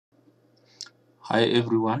Hi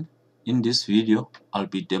everyone, in this video I'll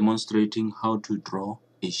be demonstrating how to draw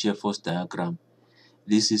a shear force diagram.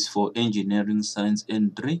 This is for engineering science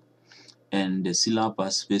entry, and the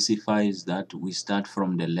syllabus specifies that we start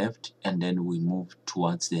from the left and then we move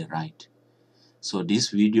towards the right. So this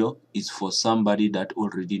video is for somebody that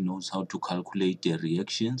already knows how to calculate the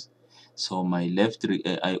reactions. So my left,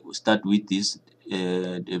 I start with this,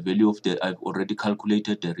 the value of I've already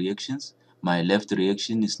calculated the reactions. My left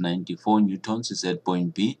reaction is 94 newtons, is at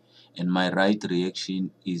point B, and my right reaction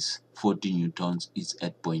is 40 newtons, is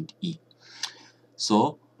at point E.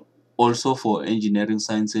 So also for engineering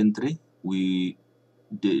science entry, the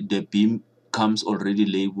beam comes already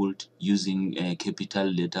labeled using capital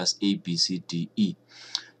letters A, B, C, D, E.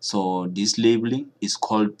 So this labeling is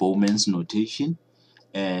called Bowman's notation,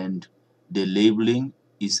 and the labeling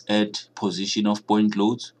is at position of point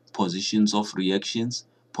loads, positions of reactions,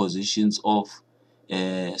 positions of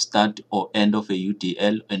start or end of a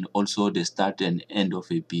UTL, and also the start and end of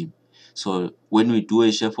a beam. So when we do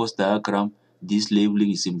a shear force diagram, this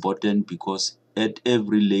labeling is important because at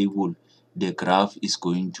every label the graph is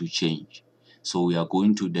going to change. So we are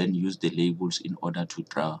going to then use the labels in order to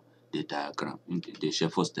draw the diagram, the shear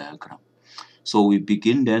force diagram. So we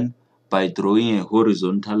begin then by drawing a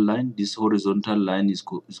horizontal line. This horizontal line is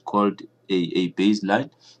called a baseline.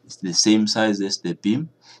 It's the same size as the beam,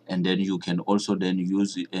 and then you can also then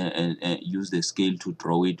use the scale to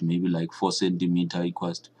draw it, maybe like 4 centimeter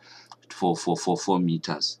equals to 4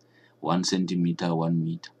 meters, 1 centimeter, 1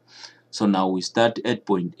 meter. So now we start at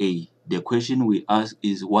point A. The question we ask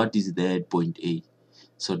is, what is there at point A?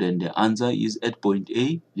 So then the answer is, at point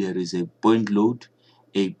A there is a point load.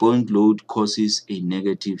 A point load causes a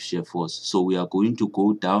negative shear force. So we are going to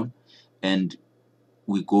go down, and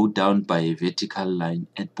we go down by a vertical line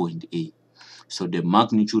at point A. So the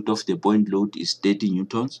magnitude of the point load is 30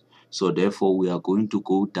 newtons. So therefore we are going to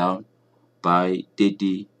go down by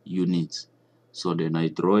 30 units. So then I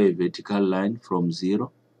draw a vertical line from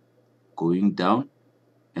 0 going down,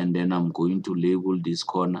 and then I'm going to label this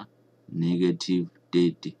corner negative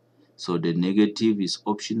 30. So the negative is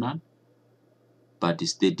optional, but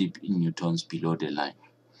is 30 newtons below the line.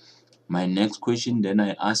 My next question then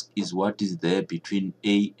I ask is, what is there between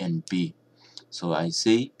A and B? So I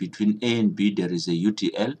say between A and B there is a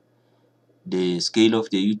UTL. The scale of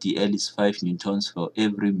the UTL is 5 newtons for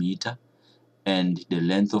every meter, and the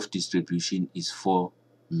length of distribution is 4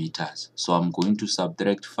 meters. So I'm going to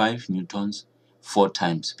subtract 5 newtons 4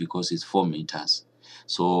 times because it's 4 meters.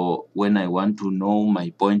 So when I want to know my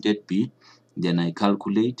point at B, then I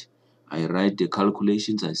calculate. I write the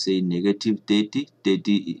calculations. I say negative 30.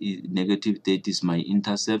 Negative 30 is my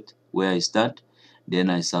intercept where I start. Then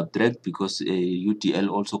I subtract, because UTL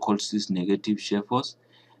also calls this negative shear force.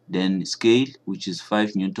 Then scale, which is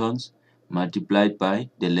 5 newtons, multiplied by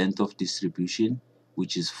the length of distribution,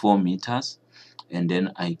 which is 4 meters, and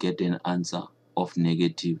then I get an answer of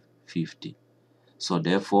negative 50. So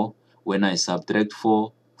therefore, when I subtract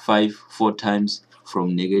 4 times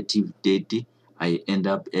from negative 30, I end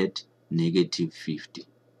up at negative 50.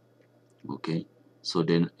 Okay, so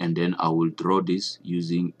then I will draw this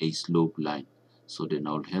using a slope line. So then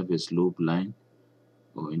I'll have a slope line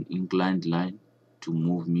or an inclined line to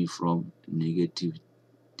move me from negative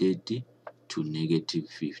 30 to negative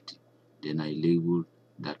 50. Then I label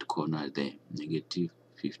that corner there, negative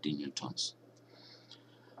 50 newtons.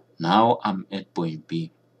 Now I'm at point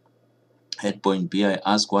B. At point B I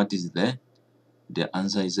ask, what is there? The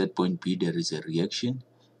answer is, at point B there is a reaction.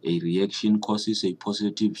 A reaction causes a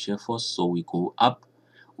positive shear force, so we go up.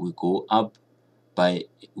 We go up by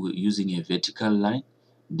using a vertical line.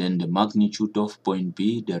 Then the magnitude of point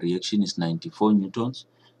B, the reaction is 94 newtons.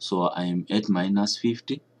 So I am at minus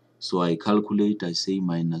 50. So I calculate, I say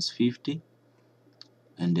minus 50.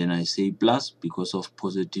 And then I say plus because of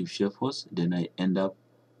positive shear force. Then I end up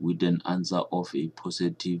with an answer of a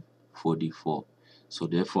positive 44. So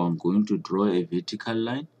therefore I'm going to draw a vertical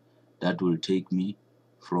line that will take me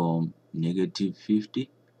from negative 50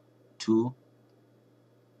 to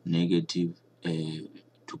negative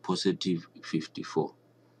to positive 54.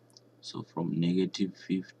 So from negative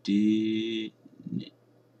 50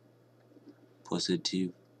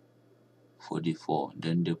 positive 44.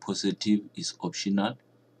 Then the positive is optional.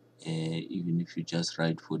 Even if you just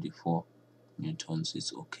write 44 newtons,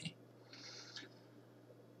 it's okay.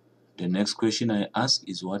 The next question I ask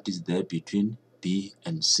is, what is there between B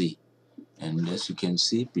and C? And as you can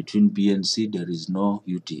see, between B and C there is no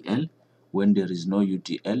UTL. When there is no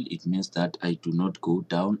UTL, it means that I do not go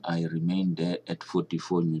down, I remain there at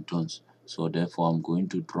 44 newtons. So therefore I'm going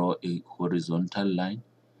to draw a horizontal line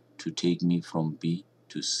to take me from B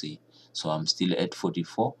to C. So I'm still at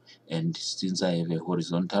 44, and since I have a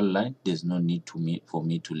horizontal line, there's no need for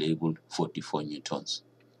me to label 44 newtons.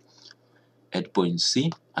 At point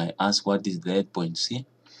C, I ask what is there at point C.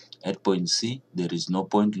 At point C, there is no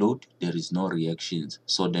point load, there is no reactions.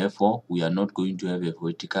 So therefore, we are not going to have a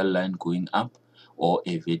vertical line going up or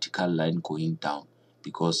a vertical line going down,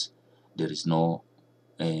 because there is no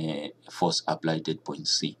force applied at point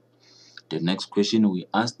C. The next question we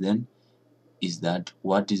ask then is that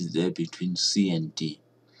what is there between C and D?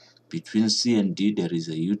 Between C and D, there is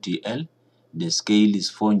a UTL. The scale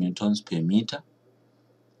is 4 newtons per meter.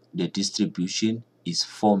 The distribution is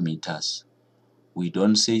 4 meters. We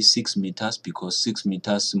don't say 6 meters because 6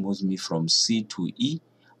 meters moves me from C to E.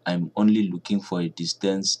 I'm only looking for a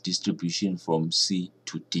distance distribution from C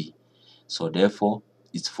to D. So therefore,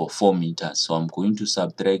 it's for 4 meters. So I'm going to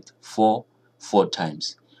subtract 4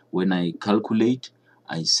 times. When I calculate,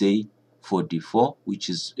 I say 44, which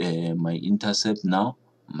is my intercept now,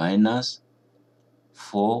 minus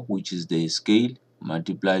 4, which is the scale,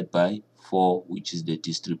 multiplied by 4, which is the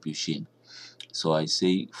distribution. So I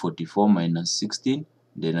say 44 minus 16,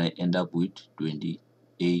 then I end up with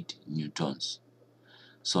 28 newtons.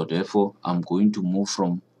 So therefore, I'm going to move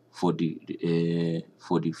from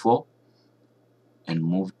 44 and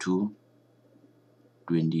move to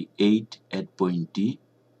 28 at point D.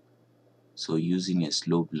 So using a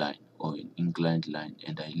slope line or an inclined line,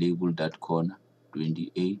 and I label that corner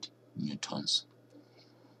 28 newtons.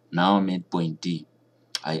 Now I'm at point D.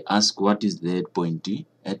 I ask what is there at point D.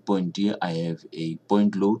 At point D, I have a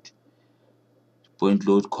point load. Point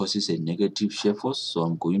load causes a negative shear force, so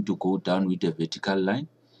I'm going to go down with a vertical line,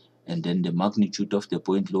 and then the magnitude of the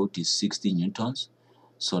point load is 60 newtons.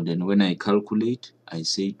 So then when I calculate, I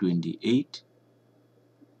say 28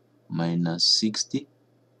 minus 60,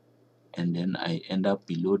 and then I end up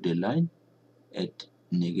below the line at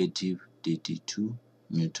negative 32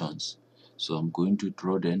 newtons. So I'm going to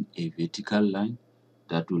draw then a vertical line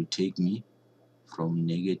that will take me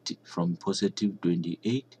from positive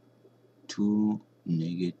 28 to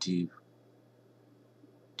negative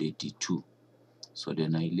 32. So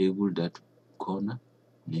then I label that corner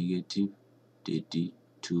negative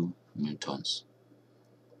 32 newtons.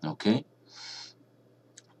 Okay.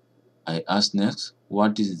 I ask next,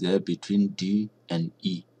 what is there between D and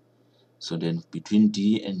E? So then between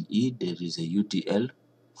D and E, there is a UTL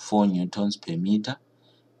 4 newtons per meter.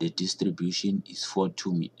 The distribution is for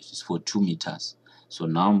 2 meters. So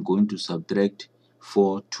now I'm going to subtract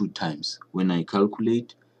 4 2 times. When I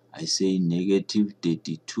calculate, I say negative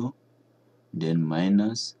 32, then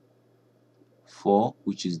minus 4,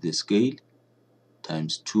 which is the scale,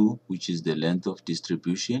 times 2, which is the length of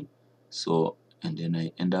distribution. So, and then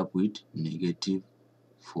I end up with negative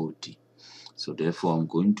 40. So therefore, I'm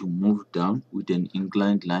going to move down with an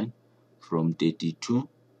inclined line from 32.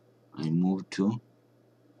 I move to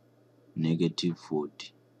negative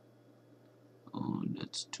 40. Oh,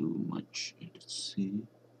 that's too much. Let's see.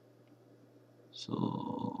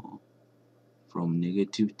 So from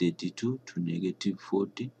negative 32 to negative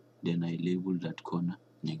 40, then I label that corner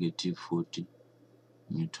negative 40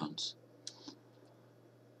 newtons.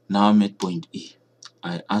 Now I'm at point E.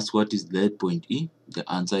 I ask what is there at point E. The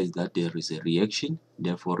answer is that there is a reaction.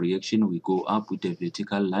 Therefore, reaction, we go up with a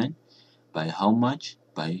vertical line. By how much?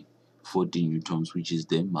 By 40 newtons, which is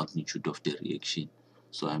the magnitude of the reaction.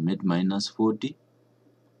 So I'm at minus 40.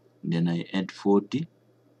 Then I add 40.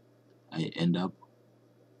 I end up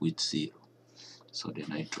with 0. So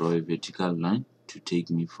then I draw a vertical line to take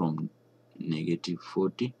me from negative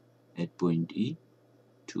 40 at point E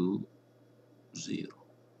to 0.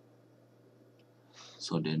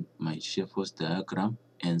 So then my shear force diagram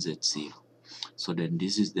ends at 0. So then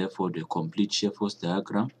this is therefore the complete shear force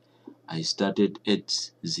diagram. I started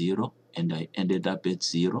at 0 and I ended up at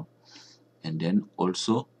 0. And then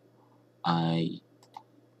also I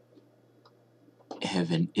have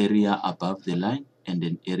an area above the line and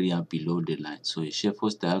an area below the line. So a shear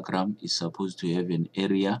force diagram is supposed to have an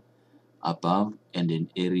area above and an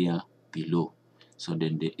area below. So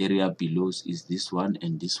then the area below is this one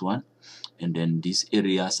and this one, and then these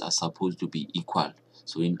areas are supposed to be equal.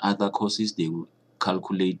 So in other courses, they will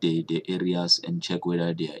calculate the areas and check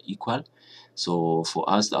whether they are equal. So for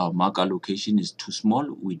us, our mark allocation is too small.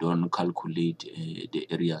 We don't calculate the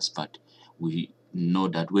areas, but we know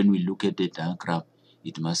that when we look at the diagram,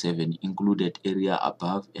 it must have an included area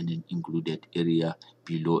above and an included area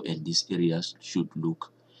below, and these areas should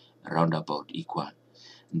look roundabout equal.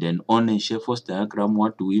 Then on a shear force diagram,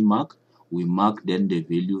 what do we mark? We mark then the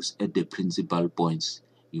values at the principal points.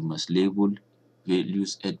 You must label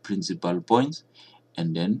values at principal points,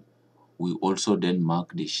 and then we also then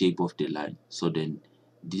mark the shape of the line. So then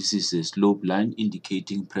this is a slope line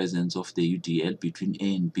indicating presence of the UDL between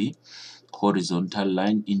A and B, horizontal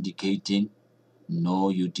line indicating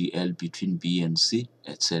no UDL between B and C,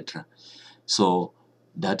 etc. So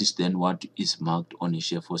that is then what is marked on a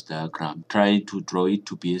shear force diagram. Try to draw it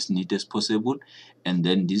to be as neat as possible, and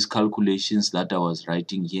then these calculations that I was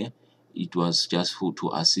writing here, it was just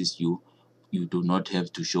to assist you. You do not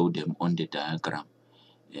have to show them on the diagram.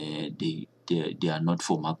 They are not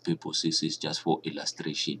for mark purposes, it's just for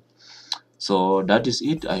illustration. So that is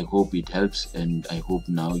it. I hope it helps, and I hope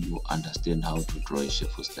now you understand how to draw a shear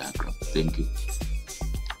force diagram. Thank you.